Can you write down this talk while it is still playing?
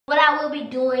I will be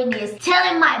doing is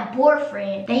telling my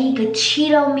boyfriend that he could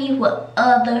cheat on me with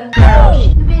other girls.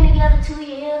 We've been together 2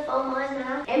 years, 4 months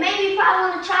now. And maybe you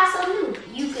probably want to try something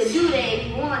new. You could do that if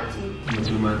you wanted to. I'm gonna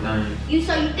do my thing.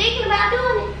 So you thinking about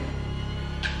doing it?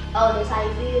 Oh, that's how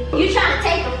you feel? You trying to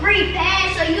take a free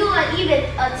pass so you would even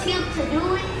attempt to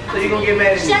do it? So you gonna get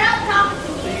mad at me? Shut up talking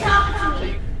to me. Keep talking to me.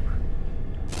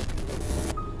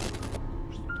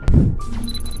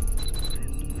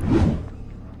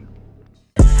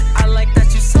 I like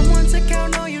that you someone to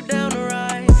count on you down the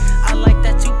ride. I like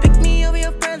that you pick me over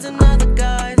your friends and other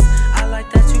guys. I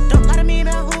like that you don't lie to me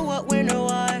about who, what, when, or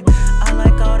why. I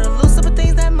like all the little simple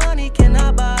things that money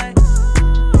cannot buy.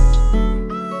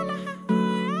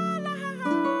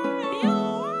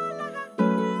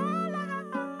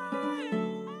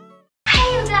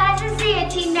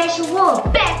 Team Nation, we're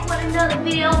back with another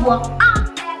video. Well,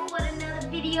 I'm back with another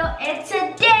video, and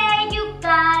today, you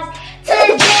guys,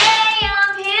 I'm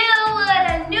here with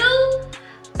a new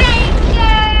banger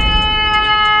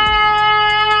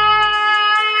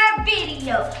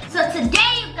video. So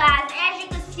today, you guys, as you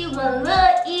can see,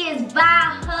 Malua is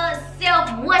by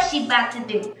herself. What she about to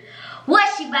do? What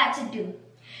she about to do?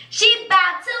 She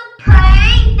about to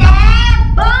prank that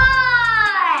boy.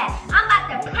 I'm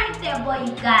about to prank that boy,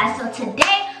 you guys. So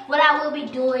today, what I will be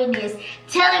doing is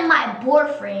telling my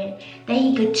boyfriend that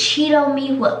he could cheat on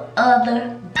me with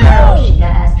other girls, you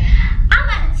guys. I'm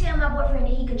about to tell my boyfriend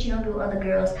that he could cheat on me with other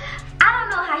girls. I don't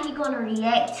know how he gonna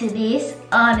react to this,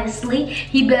 honestly.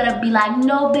 He better be like,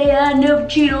 no, babe, I never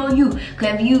cheat on you.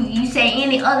 Cause if you say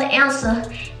any other answer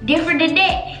different than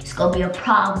that, it's gonna be a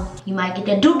problem. You might get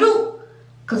that doo-doo.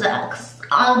 Cause I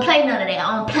don't play none of that.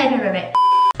 I don't play none of that.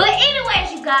 But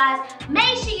anyways, you guys,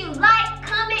 make sure you like,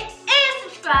 comment, and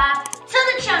subscribe to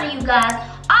the channel, you guys.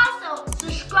 Also,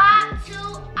 subscribe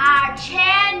to our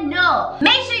channel.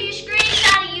 Make sure you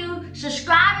screenshot you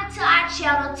subscribing to our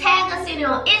channel. Tag us in it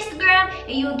on Instagram,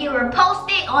 and you will get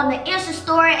reposted on the Insta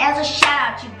story as a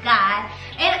shout out, you guys.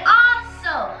 And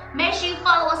also, make sure you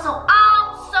follow us on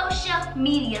all social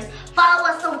medias. Follow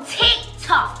us on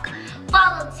TikTok.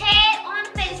 Follow Ted on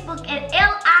Facebook at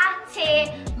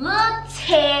L-I-Ted, Lil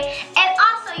Ted. And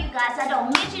also, you guys, I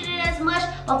don't mention it as much,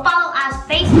 but follow our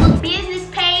Facebook business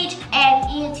page at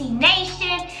ENT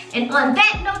Nation. And on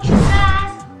that note, you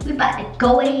guys, we about to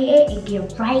go ahead and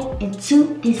get right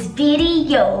into this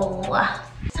video.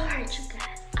 So, alright, you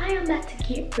guys, I am about to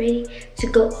get ready to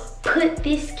go put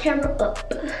this camera up.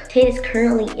 Ted is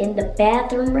currently in the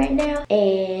bathroom right now,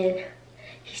 and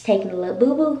he's taking a little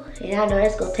boo-boo, and I know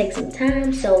that's gonna take some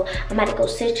time, so I'm about to go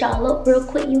set y'all up real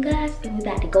quick, you guys, and we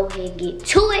about to go ahead and get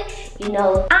to it. You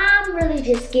know, I'm really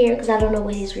just scared because I don't know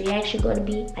what his reaction gonna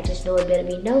be. I just know it better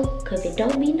be no, because if it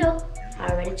don't be no, I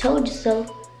already told you so,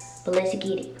 but let's get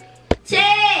it.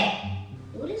 Ted!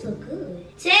 Oh, this look good.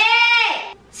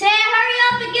 Ted! Ted, hurry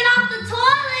up and get off the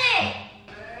toilet!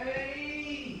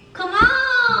 Hey! Come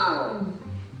on!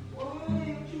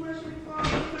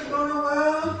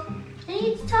 I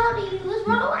need to talk to you. What's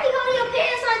wrong? Why you holding your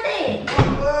pants like that?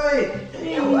 What?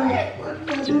 Hey, what?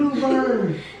 What doodle bird?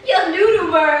 Your doodle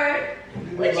bird.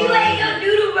 What you ate, your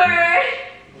doodle bird?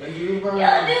 My doodle bird?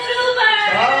 Your doodle bird.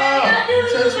 Stop! Your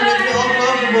doodle Touch me, bird. it's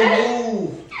uncomfortable.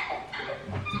 Move.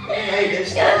 Hey,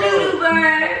 that's Your doodle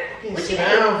bird. Can't What sit you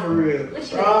down ate? for real. What you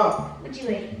Stop. What you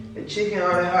ate? The chicken, all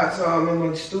that hot sauce, make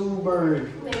my stool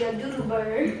burn. You ate your doodle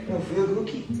bird. Don't feel good.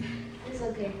 Keep. It's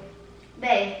okay.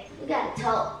 Babe, we gotta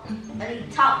talk. I need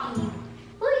to talk to you.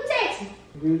 Who you texting?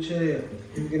 Real chill.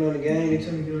 You get on the game, you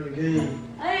tell me to get on the game.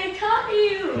 I ain't talk to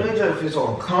you. I ain't trying to feel so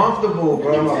uncomfortable,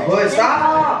 bro. My butt.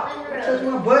 Stop! Touch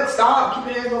my butt. Stop.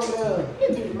 Keep your hands over there.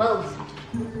 You do the most.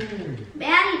 Babe, I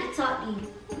need to talk to you.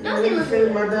 Don't get feel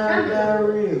look my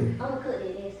diarrhea. I'm gonna cook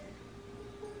this.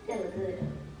 That look good.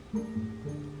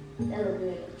 That look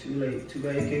good. Too late. Too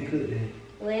bad you can't cook that.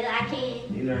 Well, I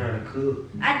can. You know how to cook.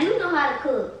 I do know how to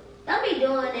cook. Don't be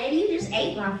doing that. You just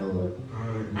ate my food.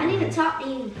 Alright. I need to talk to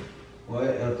you. What?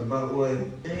 About what?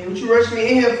 Hey, what you rushing me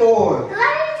in here for? Cause I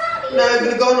need to talk to you. You're not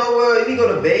gonna go nowhere. You need to go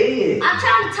to bed. I'm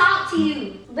trying to talk to you.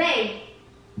 Babe.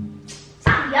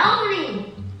 Stop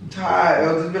yawning. I'm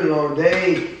tired. It's been a long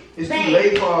day. It's too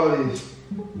late for all this.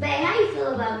 Babe, how you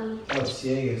feel about me? Oh, see,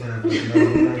 I ain't got time for this.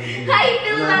 How you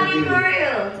feel about me for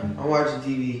real? I'm watching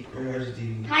TV. I'm watching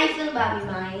TV. How you feel about me,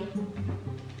 Maya?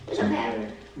 What's your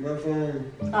pattern? My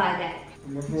phone. Oh, I got it.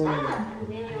 My phone. Stop.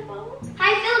 How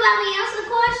you feel about me? Answer the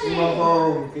question. My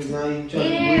phone. Because now you trying to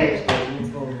weird stuff. My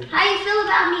phone. How you feel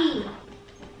about me?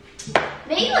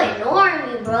 Man, you ignoring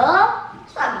me, bro.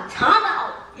 That's what I be talking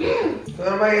about. So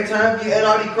I'm not time for you and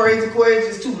all these crazy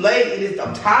questions. It's too late.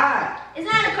 I'm tired. It's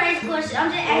not a crazy question.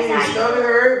 I'm just Hey, asking how you stomach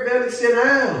hurt. Better sit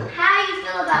down. How you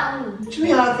feel about me? What you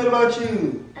mean how I feel about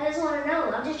you? I just want to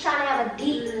know. I'm just trying to have a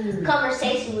deep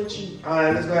conversation with you.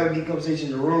 Alright, let's go have a deep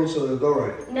conversation in the room so it'll go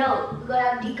right. No, we're going to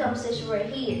have a deep conversation right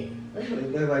here. Let's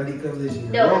go have a deep conversation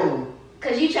in the No. room.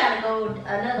 Because you trying to go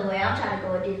another way. I'm trying to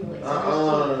go a different way.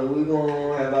 So We're going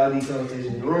to have our deep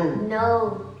conversation in the room.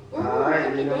 no.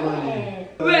 Alright, Look you at know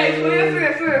that.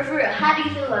 For real. How do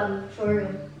you feel about me? For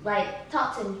real. Like,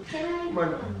 talk to me. Tell me how you feel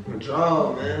about me. My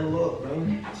jaw, man. Look,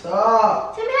 man.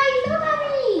 Stop. Tell me how you feel about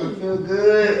I me. feel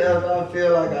good. I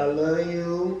feel like I love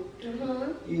you.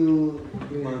 You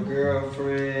my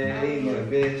girlfriend. You my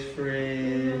best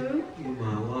friend. You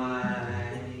my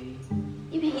wife.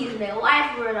 You been using that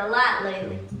wife word a lot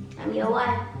lately. I'm your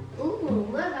wife. Ooh,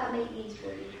 what if I make these for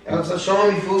you? So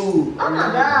show me food. Oh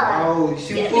my God. Oh, you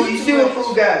see Yeah, what food? You too see what much.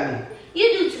 food got me?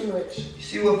 You do too much. You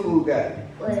see what food got me?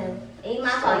 Whatever. Ain't my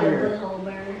fault your butthole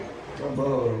burn. My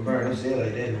butthole burn. Don't say it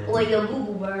like that now. Or your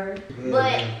boo-boo burn. Good, But,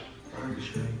 man. I'm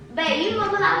straight. babe, you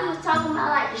remember how we was talking about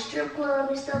like the strip club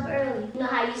and stuff earlier? You know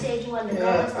how you said you wanted to go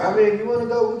and Yeah, stuff? I mean, if you want to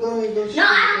go, we go ahead and go. No,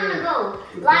 I don't want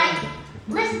to go. Like,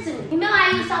 listen to me. You remember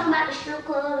how you was talking about the strip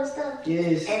club and stuff?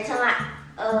 Yes. And tell me,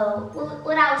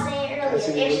 what I was saying I said, earlier, what's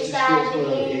the strip exercise club?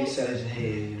 your hands. Exercise your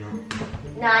hands, you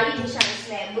know. Nah, you just trying to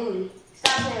smack booty.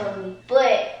 Stop playing with me.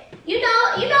 But you know,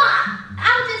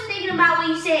 I was just thinking about when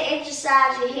you said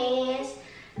exercise your hands,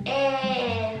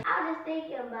 and I was just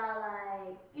thinking about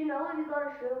like, you know, when you go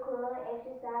to strip club,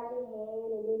 exercise your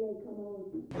hand, and then they come on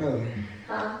to you. Oh,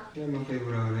 Huh? you're my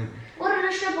favorite all that. What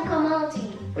did the stripper come on to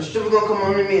you? A stripper gonna come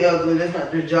on to me, Ethel. That's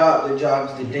not their job. Their job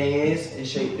is to dance and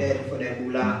shake that for that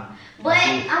moolah. But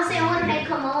I'm saying, what did they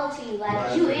come on to you?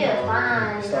 Like, you is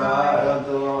fine. And all that.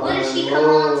 What did she come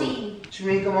on to you? What you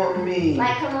mean come on to me?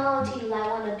 Like, come on to you, like,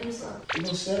 want to do something. You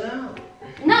gonna sit out?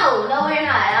 No, we're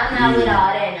not. I'm not with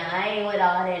all that now. I ain't with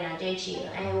all that now. Just chill.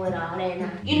 I ain't with all that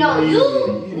now. You know,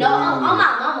 I'm my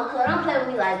mama, cuz don't play with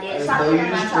me like that. Stop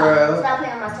playing my top. Stop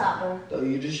playing my top, bro. So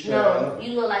you just strap. No,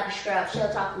 you look like a strap. She'll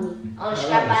talk to me. On the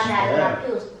strap I got my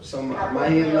pills. So my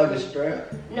head like a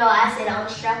strap? No, I said on the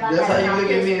strap I got That's how you my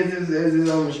look at me pills. as this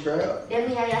on the strap? That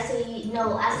mean I said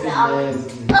no. I said That's I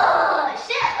was.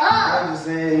 Shut up. I'm just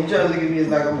saying, you try to look at me as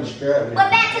like I'm a strap. Man.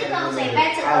 But back to the conversation.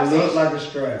 Back to the I conversation. look like a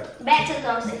strap. Back to the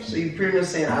conversation. So you pretty much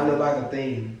saying I look like a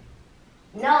thing.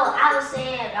 No, I was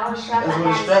saying on the strap That's I what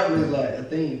a got. strap looks like, a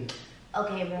thing.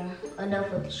 Okay, bro.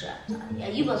 Enough with the straps. Yeah,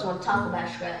 you must want to talk about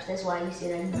straps. That's why you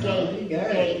said you gay. You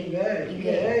got it. You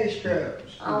got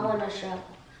straps. I don't want no strap.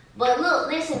 But look,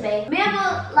 listen, babe.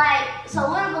 Remember, like, so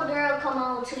what if a girl come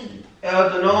on to you?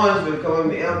 After noise will come at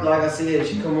me. After, like I said,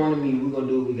 she come on to me. We gonna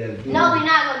do what we gotta do. No, we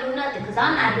not gonna do nothing, cause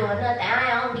I'm not doing nothing.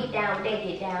 I don't get down with that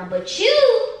get down. But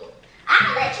you,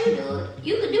 I let you do it.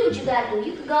 You can do what you gotta do.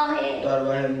 You can go ahead. Thought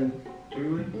about having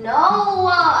three-way? No,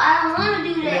 I don't want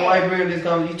to do Then why you that. bring this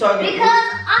conversation? You talking? Because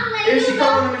I'm letting If she you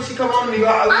come know. on to me, she come on to me. You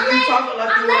talking like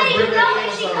I'm you want to letting bring you know that in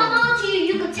if or she come something. on to you,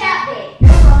 you can tap that.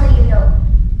 That's all you know.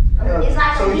 It's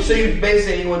like So a you basically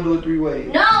saying you want to do a three-way?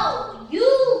 No,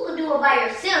 you could do it by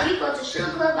yourself. You go to strip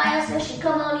club by yourself. She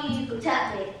come on you, you can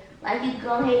tap it. Like you can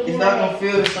go ahead and It's give not her gonna that.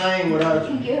 feel the same without You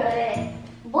you. can give her that.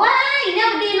 Boy, I ain't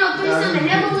never did no threesome and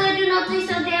never will do no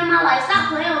threesome day in my life.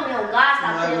 Stop playing with me, oh God, stop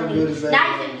Not playing gonna with feel me. the Now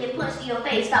same. you finna get punched in your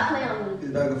face. Stop playing with me.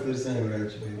 It's not gonna feel the same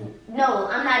without you, baby. No,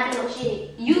 I'm not doing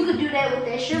shit. You could do that with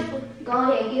that stripper. Go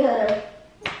ahead and give her that.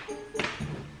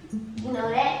 You know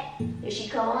that? If she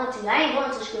come on to you, I ain't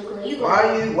going to strip club. You go.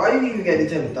 Why you even got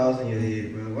these type of thoughts in your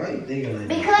head, bro? Why you thinking like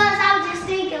that? Because I was just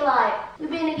thinking like, we've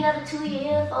been together 2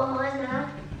 years, 4 months now.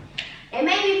 And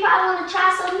maybe you probably want to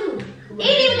try something new. It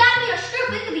ain't even got to be a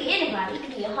stripper, it could be anybody. It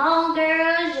could be your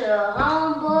homegirls, your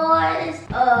homeboys,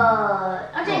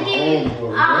 I'm just giving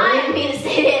you, I didn't mean to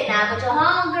say that now, but your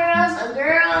homegirls, a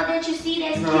girl that you see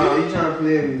that's cute. No, you trying to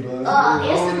play with me, bro.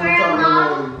 Instagram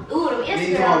model. Ooh, them You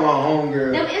talking Instagram, about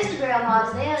homegirl. them Instagram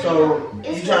models, they So,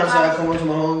 you trying to say I come to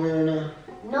my homegirl now?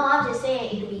 No, I'm just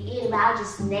saying it could be anybody. I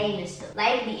just naming stuff.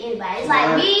 Like it could be anybody. It's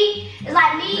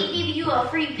like me giving you a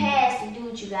free pass to do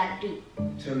what you gotta do.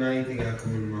 So now you think I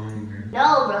come to my homegirl?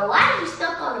 No, bro. Why are you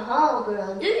stuck on the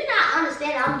homegirl? Do you not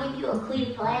understand? I'm giving you a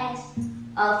clear pass,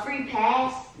 a free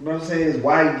pass. What I'm saying is,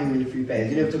 why you giving me the free pass?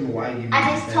 You never told me why you giving me the I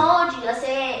free just pass. told you. I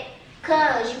said,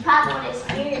 cause you probably want to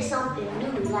experience something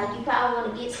new. Like you probably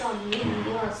want to get something new. You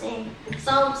know what I'm saying?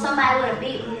 Somebody with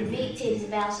a big titties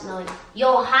bouncing on you.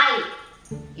 Your height.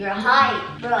 Your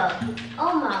height, bro.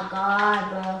 Oh my God,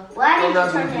 bro. Why did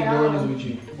you turn that doing on? this with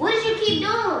you. What did you keep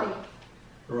doing?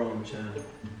 Wrong, child.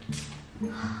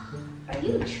 Are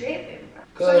you tripping,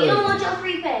 bro? So you don't want your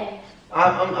free pass?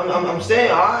 I'm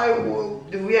saying, alright, well,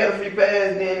 if we had a free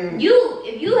pass, then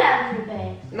If you have a free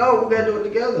pass. No, we gotta do it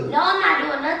together. No, I'm not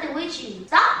doing nothing with you.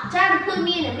 Stop trying to put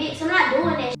me in the mix. I'm not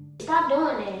doing that. Stop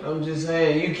doing that. I'm just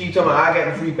saying, you keep talking about I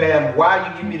got the free pass. Why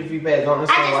you give me the free pass? I don't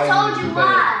understand I just told you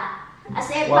why. I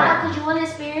said why? Because you want to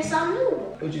experience something new.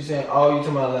 What you saying? Oh, you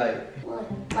talking about like? What?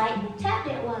 Like, tap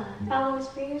that why. If I want to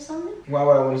experience something new. Why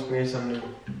would I want to experience something new?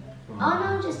 Oh no,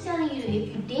 I'm just telling you,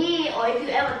 if you did or if you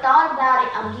ever thought about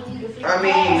it, I'm giving you the free pass.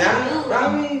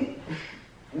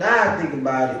 Now I think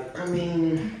about it. I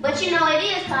mean. But you know, it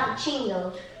is kind of cheating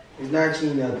though. It's not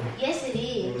cheating nothing. Yes, it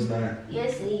is. No, it's not.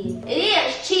 Yes, it is. It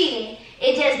is cheating.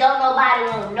 It just don't nobody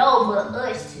won't know but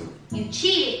us two. You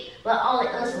cheated, but only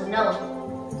us will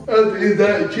know. It's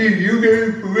not cheating. You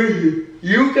gave me permission.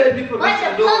 You gave me permission.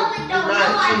 But the public don't know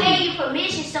I gave you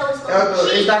permission, so it's gonna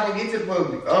cheat. It's not gonna get to the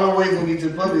public. The only way it's gonna get to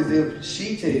the public is if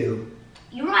she tell.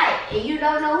 You're right, and you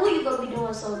don't know who you're gonna be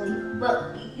doing so with.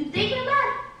 But you thinking about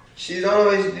it? She's the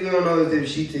only way she don't know is if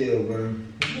she tell, bro.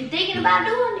 You thinking about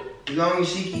doing it? As long as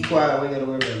she keep quiet, we ain't gotta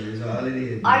worry about it. That's all it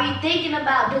is. Are you thinking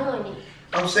about doing it?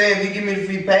 I'm saying if you give me the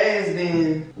free pass,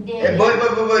 then but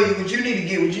what you need to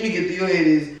get through your head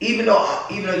is even though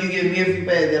you give me a free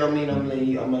pass, that don't mean I'm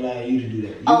allowing you to do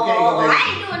that. I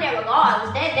ain't doing that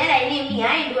regardless. That ain't in me. I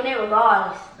ain't doing that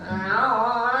regardless.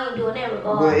 I ain't doing that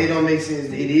regardless. But it don't make sense.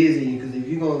 It is in you because if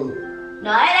you go.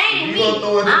 No, it ain't in me.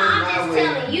 I'm just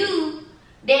telling you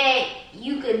that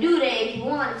you could do that if you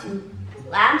wanted to.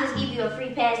 I'm just giving you a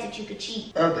free pass that you could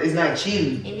cheat. It's not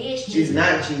cheating. It is cheating. It's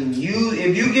not cheating.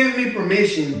 If you give me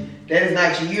permission, that is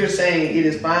not cheating. You're saying it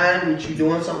is fine with you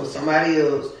doing something with somebody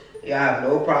else. Yeah, I have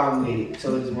no problem with it.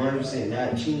 So it's 100%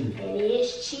 not cheating. It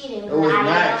is cheating. No, it's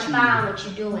not cheating. I'm fine with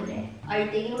you doing that. Are you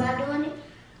thinking about doing it?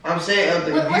 I'm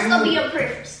saying, what's gonna be your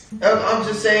preference? I'm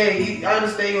just saying, I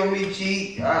understand you want me to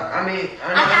cheat. I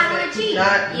not gonna cheat.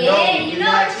 You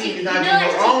know it's cheating.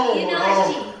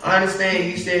 I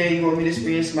understand you saying you want me to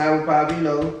experience somebody with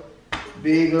probably,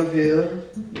 big up here,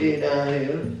 big down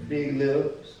here, big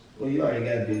lips. Well, you already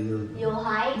got big lips. Your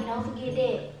height, don't forget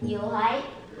that. Your height.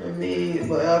 I mean,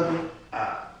 whatever.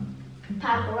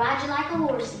 Paparazzi like a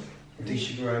horsey. I think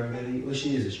she can ride better. Well,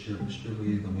 she is a stripper. Stripper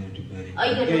is gonna be able to do better. Oh,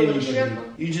 you gonna do it with a stripper?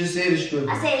 You just said a stripper.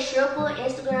 I said stripper,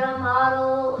 Instagram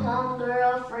model,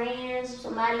 homegirl, friends,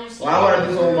 somebody you see. Why would I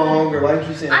do something with my homegirl? Why did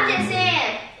you say that?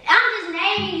 I'm just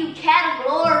naming you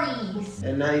categories.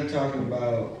 And now you're talking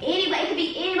about anybody. It could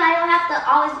be anybody.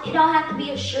 It don't have to be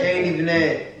a stripper. Ain't even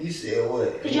that. You said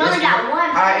what? Cause you only got one.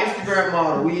 Alright, Instagram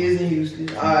model. We is in Houston.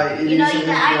 Alright, I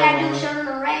gotta do show them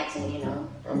the racks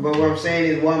and But what I'm saying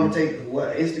is, I'm gonna take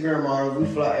Instagram model.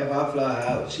 If I fly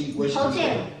out, she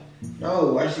hotel.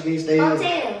 No, why she can't stay here?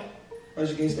 Hotel. Why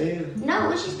she can't stay here? No,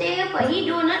 what she stay here for? He ain't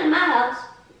doing nothing in my house.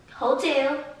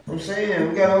 Hotel. I'm saying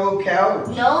we got a whole couch.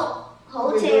 Nope.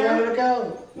 Hotel. We got a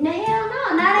couch. No, hell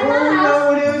no, not in my house.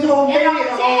 No, there's a whole bed, a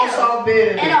whole soft bed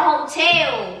in there. And a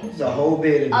hotel. It's a whole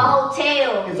bed in there. A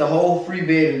hotel. It's a whole free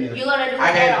bed in there. You're gonna do I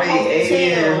at a hotel. I gotta pay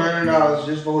 $80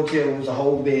 just for hotel. It was a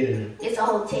whole bed in there. It's a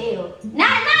hotel.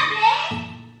 Not in my bed.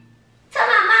 Tell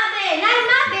my bed. Not in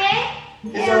my bed.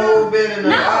 It's a whole bed in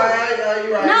there. No. Alright,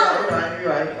 you're right. No. You're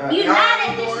right. You're not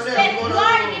at disrespect. You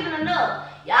already given enough.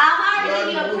 I'm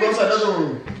already giving you a privilege. Go to another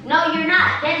room. No, you're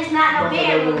not. That is not no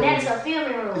bedroom. That is a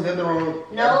filming room. Is that the room?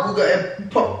 No. Who got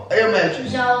pump air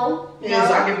mattress? No. Yes,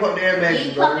 no. I can pump the air mattress.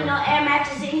 You pumping no air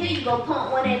mattress in here, you go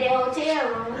pump one at that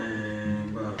hotel room.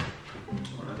 Man, bro.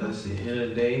 Like I said, end of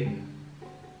the day,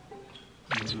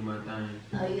 I'm gonna do my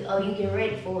thing. Oh, you get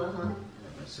ready for it, huh? Like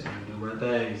I said, I'm gonna do my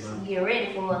thing, bro. You get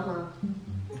ready for it, huh?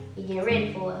 You get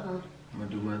ready for it, huh? I'm gonna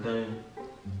do my thing.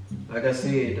 Like I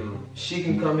said though, she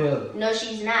can come here. No,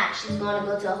 she's not. She's gonna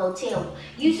go to a hotel.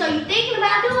 So you thinking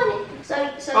about doing it? So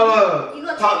you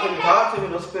gonna talk to me,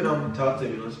 don't spit on me. Talk to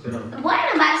me, don't spit on me. What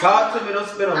am I saying? Talk to me, don't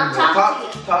spit on me.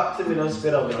 Talk to me, don't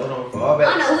spit on me. Hold on, fall back. I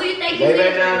don't know who you think you is. Lay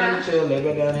back down and chill. Lay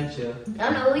back down and chill. I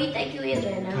don't know who you think you is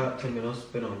right now. Talk to me, don't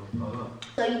spit on me. Hold on.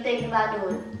 So you thinking about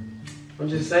doing it? I'm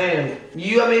just saying.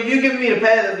 If you giving me the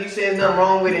pass, if you saying nothing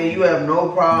wrong with it, and you have no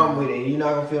problem with it, you're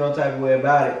not gonna feel no type of way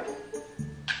about it.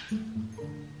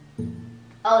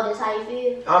 Oh, that's how you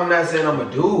feel? I'm not saying I'm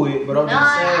gonna do it, but I'm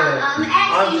just saying. I'm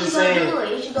asking you, gonna do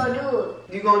it. Is you gonna do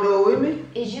it? You gonna do it with me?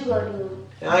 Is you gonna do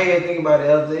it? I ain't gotta think about it,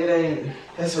 Ethel. It ain't.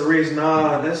 That's a risk.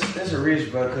 Nah, that's a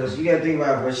risk, bro. Cause you gotta think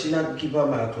about it, bro. She not gonna keep her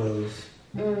mouth closed.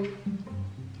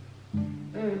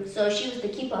 So if she was to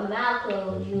keep her mouth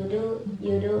closed, you'll do it?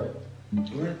 You'll do it?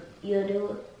 What? You'll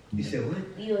do it? You said what?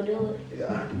 You'll do it? Yeah,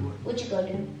 I'll do it. What you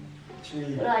gonna do?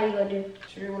 Tree. What are you gonna do?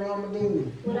 Tree, what I'm gonna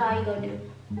do? What are you gonna do?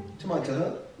 Somebody to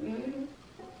her?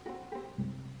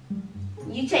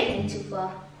 You taking it too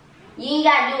far. You ain't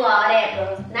gotta do all that, bro.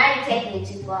 Now you're taking it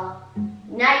too far.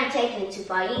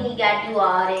 You ain't gotta do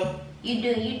all that.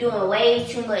 You doing way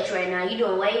too much right now. You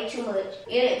doing way too much.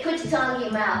 Put your tongue in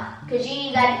your mouth. Cause you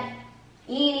ain't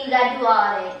even gotta do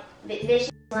all that. That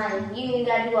shit lame. You ain't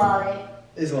gotta do all that.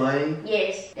 It's lame?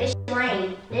 Yes. That shit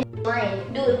lame. That shit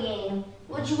lame. Do it again.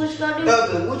 What you gonna do?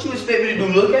 Elton, what you expect me to do?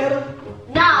 Look at her?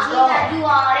 No, you gotta do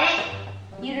all that.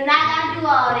 You do not gotta do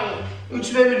all that. What you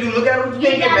expect me to do? Look at her? What you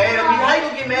can't get mad at me? How you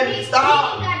gonna get mad at me?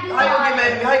 Stop. How you gonna get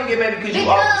mad at me? How you gonna get mad at me? Because you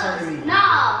offer something to me.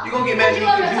 No. You gonna get mad at me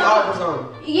because you offer something.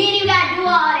 You ain't even gotta do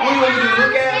all that. What you want me to do?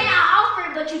 Look at her? I offer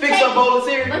it, but you Fix take some bowl of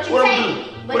cereal? But you What I'm take gonna do? it.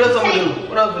 What else I'm gonna do?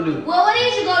 What else I'm gonna do? Well, what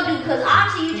is you gonna do? Because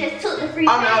obviously you just took the free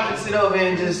I'm pass. not gonna sit over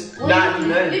and just not do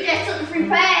nothing. You just took the free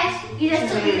pass. You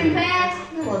just took the free pass.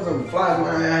 You want some flies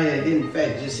around out here and didn't in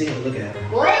fact just sit and look at her.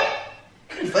 What?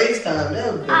 FaceTime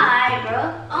them. Alright, bro.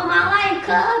 On my life,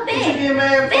 cuz. What you Bet. get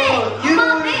mad for? You On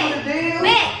my doing it for the deal?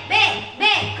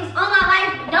 Bet. Cause on my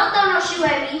life, don't throw no shoe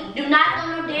at me. Do not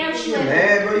throw no damn shoe You at me.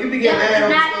 mad, bro? You be getting mad Do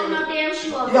on not throw stuff. no damn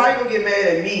shoe at me. How you gonna get mad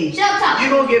at me? Shut up. You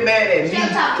gonna get mad at me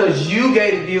Shut up. because you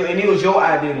gave the deal and it was your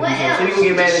idea to do What something. else? So you gonna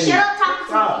get mad at me. Shut up talking to me.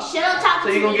 Stop. Shut up talking So to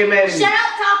me. you gonna get mad at me. Shut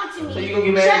up talking to me. So you gonna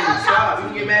get mad at me. Shut up Stop. talking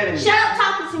You to get mad at me. Shut up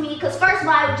talking to me. Cause first of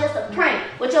all, it was just a prank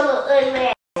with your little ugly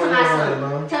ass. Tell me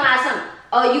something. Tell me something.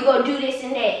 Oh, you gonna do this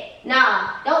and that.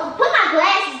 Nah, don't put my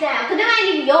glasses down, cause them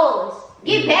ain't even yours.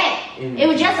 Get back. It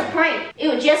was just a prank. It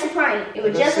was just a prank. It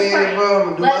was just a prank.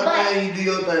 Bro, do my thing, you do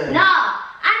your thing. Nah,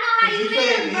 I know how you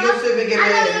live, bro. You just sit and get mad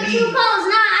at I know me. your true colors.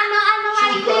 Nah, I know how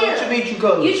you live. What you mean true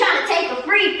colors? You trying to take a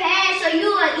free pass so you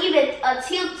would even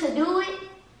attempt to do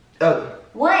it?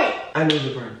 What? I knew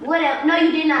the prank. What else? No,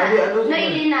 you did not. I know No,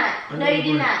 you did not. No, you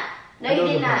did not. No, I know you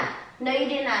the did not. prank. No, you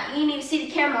did not. You didn't even see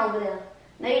the camera over there.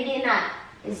 No, you did not.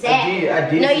 Exactly. I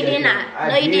did No, see you that did camera. not.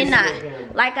 No, you did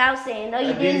not. Like I was saying, no,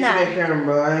 you did not. I did see that camera,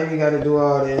 bro. I ain't even gotta do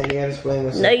all that. I ain't gotta explain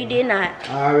myself. No, you did not.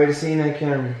 I already seen that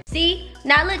camera. See?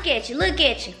 Now look at you. Look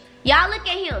at you. Y'all look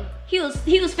at him. He was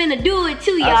finna do it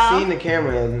too, y'all. I seen the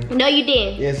camera, Ethel. No, you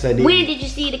didn't. Yes, I did. When did you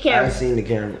see the camera? I seen the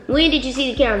camera. When did you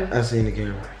see the camera? I seen the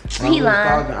camera. He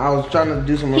lying. I was trying to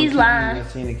do some. He's lying. I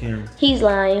seen the camera. He's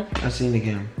lying. I seen the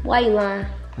camera. Why you lying?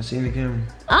 I seen the camera.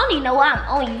 I don't even know why I'm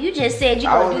on you. You just said you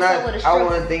gonna do something with a I stripper.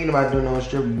 wasn't thinking about doing no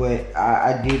stripper, but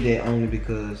I did that only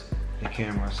because the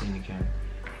camera. I seen the camera.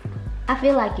 I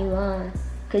feel like you lying.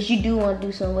 Cause you do want to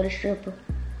do something with a stripper.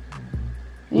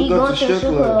 We You go going to to a strip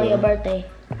strip club, club on your though. birthday?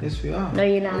 Yes, we are. No,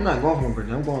 you're not. I'm not going for my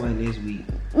birthday. I'm going like this week.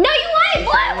 No, you ain't,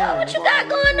 boy. What you got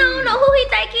going on? No, who he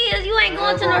think he is? You ain't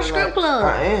going to no strip club.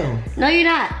 I am. No, you're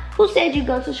not. Who said you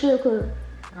go to strip club?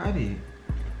 I did.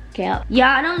 Cap.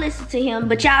 Y'all don't listen to him,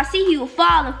 but y'all see he was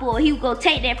falling for it. He would go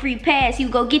take that free pass. He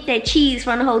would go get that cheese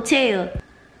from the hotel.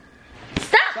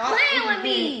 Stop playing with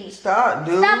me. Stop,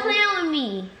 dude. Stop playing with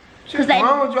me. What's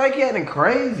wrong with you? I keep acting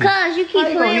crazy. Cause you keep How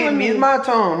you playing gonna hit with me? me. It's my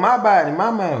tongue, my body,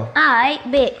 my mouth. Alright,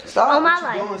 bet. Stop on my what you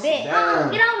life. doing. Bet. Sit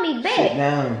down. Get on me, bet. Sit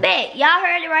down. Bet. Y'all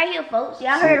heard it right here, folks.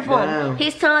 Y'all heard it from him.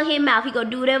 His tongue, his mouth. He gonna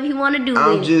do whatever he wanna do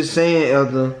I'm with just saying,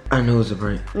 Ethel. I know it's a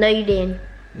prank. it. No, you didn't.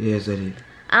 Yes, I did.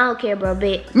 I don't care, bro,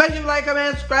 bet. Make sure you like,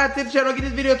 comment, subscribe to the channel. Get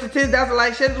this video to 10,000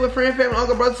 likes. Share this with friends, family,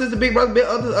 uncle, brother, sister, big brother, big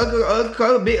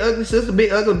uncle, big ugly sister,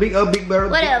 big ugly, big brother.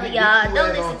 Whatever, y'all.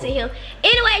 Don't listen to him.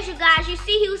 Anyways, you guys, you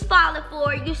see he was falling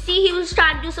for it. You see he was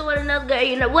trying to do something with another girl.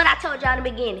 You know what I told y'all in the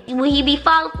beginning. When he be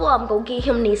falling for, I'm gonna get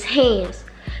him these hands.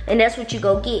 And that's what you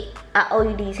go get. I owe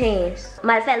you these hands.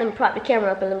 Matter of fact, let me prop the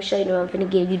camera up and let me show you what I'm finna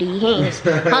give you these hands.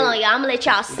 Hold on, y'all. I'm gonna let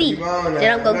y'all see. Then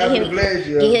I'm gonna get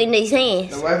him these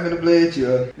hands. The wife finna blade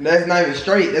you. That's not even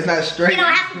straight. That's not straight. You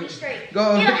don't have to be straight.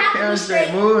 Go you don't have to be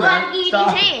straight. Move I'm now. gonna give you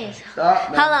Stop. these hands.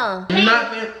 Stop. Hold on. You're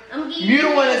not finna. You the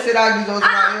one that said I just on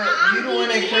somebody else. You the one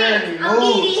that carried me.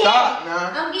 Move. Stop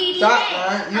now. Stop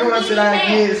now. You the one that said I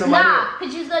did somebody else. Nah,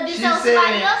 cause you was gonna do something with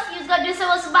somebody else. You was gonna do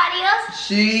something with somebody else.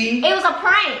 It was a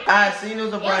prank. I seen it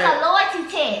was a prank. It was a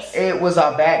loyalty test. It was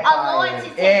a backfire. A loyalty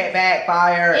test. It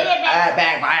backfired. It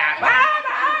backfire.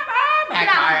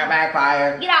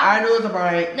 Backfire. Get out. I knew it was a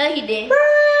prank. No, he didn't.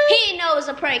 He didn't know it was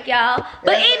a prank, y'all.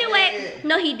 But anyway,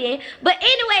 no, he didn't. But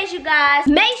anyways, you guys,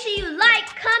 make sure you like,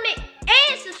 comment,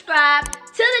 and subscribe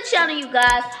to the channel, you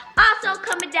guys. Also,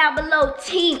 comment down below,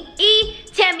 Team E.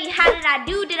 Tell me, how did I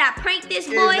do? Did I prank this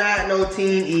boy? It's not no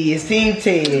Team E. It's Team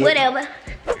 10. Whatever.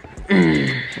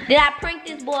 Did I prank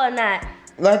this boy or not?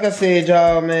 Like I said,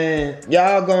 y'all, man,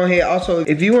 y'all go ahead. Also,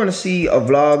 if you want to see a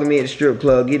vlog of me at the strip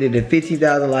club, get it to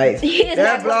 15,000 likes.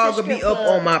 That vlog will be up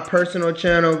on my personal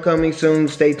channel coming soon.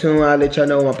 Stay tuned. I'll let y'all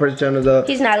know when my personal channel's up.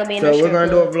 He's not gonna be in the the strip club.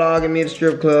 So we're gonna do a vlog of me at the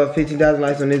strip club. 15,000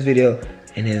 likes on this video,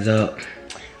 and it's up.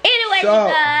 Anyway, So,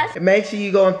 you guys, make sure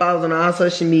you go and follow us on all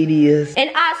social medias. and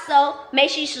also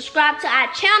make sure you subscribe to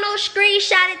our channel,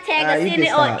 screenshot it, tag us, You send can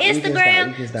it on stop. You can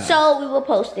Instagram, stop. so we will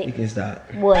post it. You can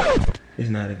stop. What? It's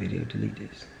not a video. Delete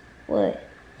this. What?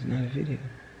 It's not a video.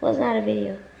 What's not a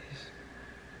video? Yes.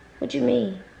 What you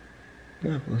mean?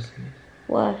 I'm not posting this.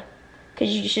 Why? Cause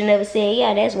you should never say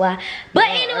yeah, that's why. But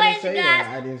No, anyways, you guys,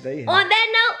 I didn't say it. on that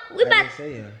note, we I about didn't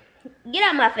say yeah. get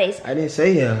out my face. I didn't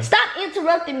say yeah. Stop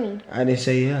interrupting me. I didn't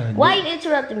say yeah. Why you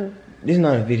interrupting me? This is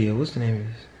not a video. What's the name of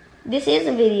this? This is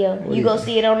a video. What You is go it?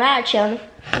 see it on our channel.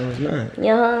 No, it's not.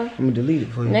 Yeah. I'm gonna delete it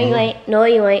for you. No, you bro. ain't. No,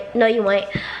 you ain't. No, you ain't.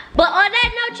 But on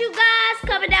that note, you guys,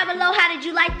 comment down below how did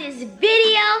you like this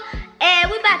video.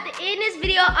 And we about to end this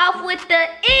video off with the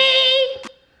E.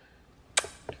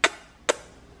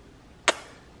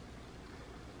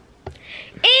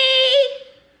 E.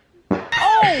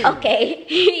 Oh. Okay,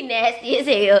 he nasty as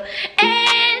hell. And